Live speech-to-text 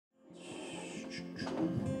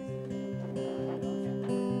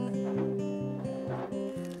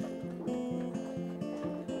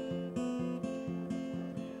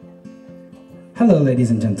Hello,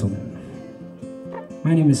 ladies and gentlemen.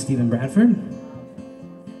 My name is Stephen Bradford.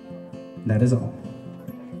 That is all.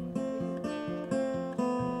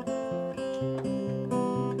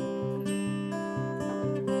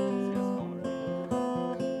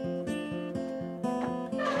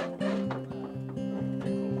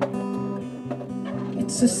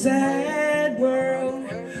 It's a sad world.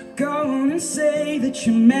 Go on and say that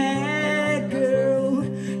you're mad, girl.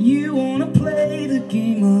 You wanna play the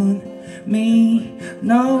game on me.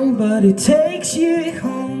 Nobody takes you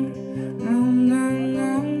home. No, no,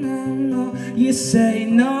 no, no, no. You say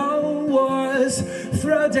no was.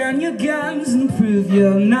 Throw down your guns and prove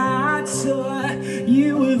you're not sore.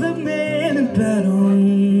 You were the man, but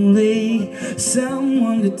only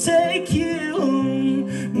someone to take you home.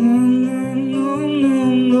 No, no, no, no,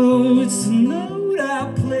 no. It's a note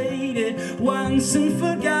I played it once and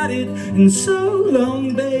forgot it. And so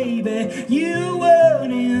long, baby, you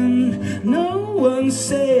weren't in. No one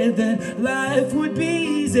said that life would be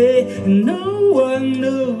easy, and no one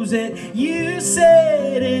knows it. You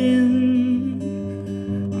said in.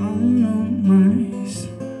 Oh no, mice,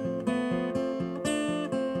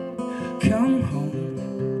 come home.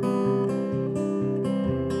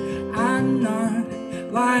 I'm not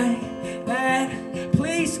like that.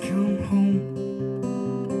 Please come home.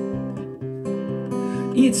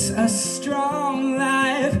 It's a strong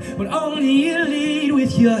life, but only you lead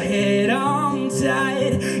with your head on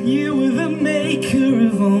tight. You were the maker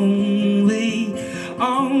of only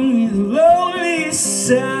the lowliest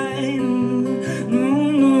side.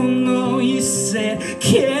 No, no, no, you said,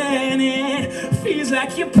 can it? Feels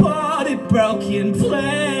like you're part of a broken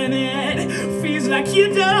planet. Feels like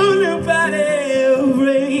you don't know about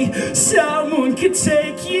every someone could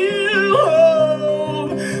take you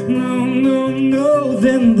home. No, no, no.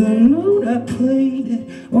 Then the note I played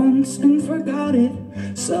it once and forgot it.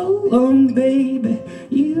 So long, baby,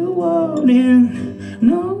 you weren't in.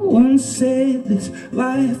 No one said this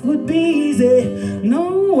life would be easy. No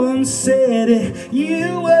one said it.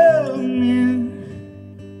 You weren't in.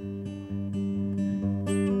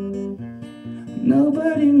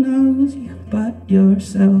 Nobody knows you but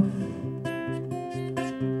yourself.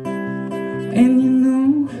 And you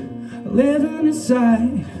know, living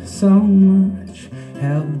inside so much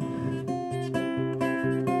hell.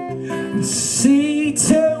 See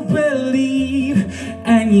to believe,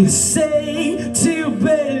 and you say to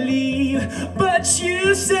believe, but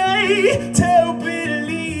you say to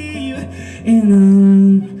believe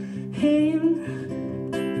in him.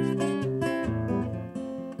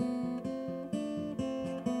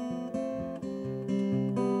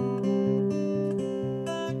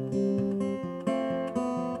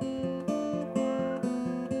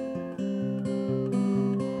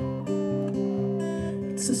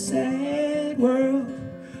 It's a sad world.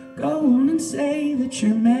 Go on and say that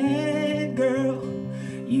you're mad, girl.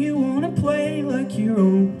 You wanna play like you're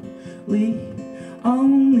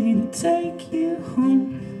only to take you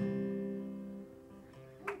home.